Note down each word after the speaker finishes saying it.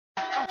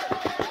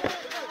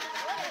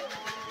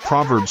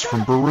Proverbs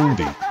from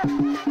Burundi.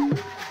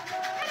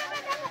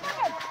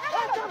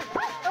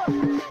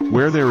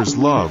 Where there is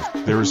love,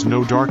 there is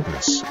no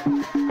darkness.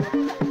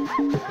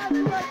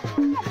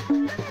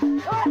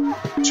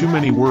 Too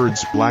many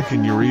words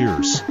blacken your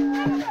ears.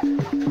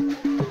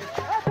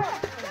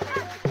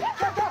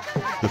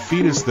 The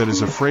fetus that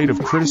is afraid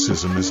of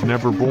criticism is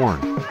never born.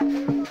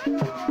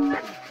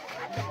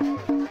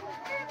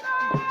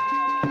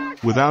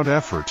 Without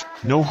effort,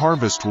 no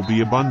harvest will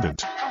be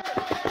abundant.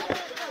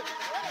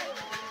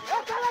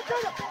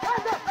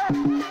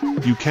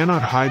 You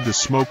cannot hide the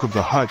smoke of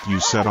the hut you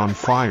set on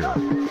fire.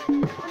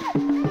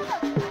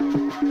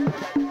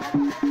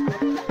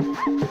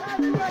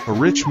 A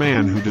rich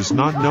man who does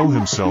not know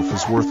himself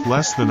is worth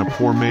less than a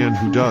poor man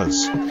who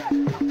does.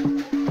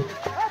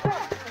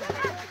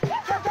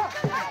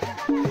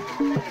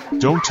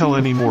 Don't tell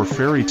any more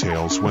fairy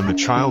tales when the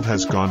child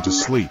has gone to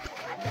sleep.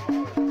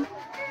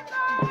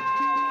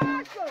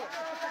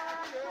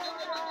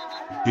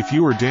 If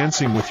you are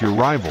dancing with your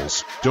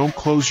rivals, don't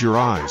close your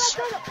eyes.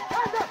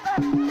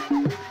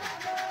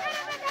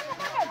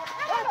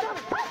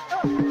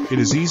 It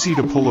is easy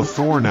to pull a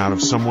thorn out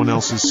of someone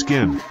else's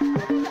skin.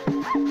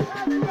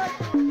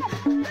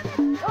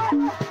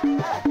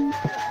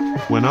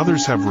 When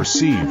others have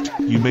received,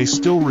 you may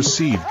still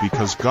receive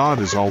because God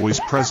is always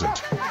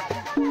present.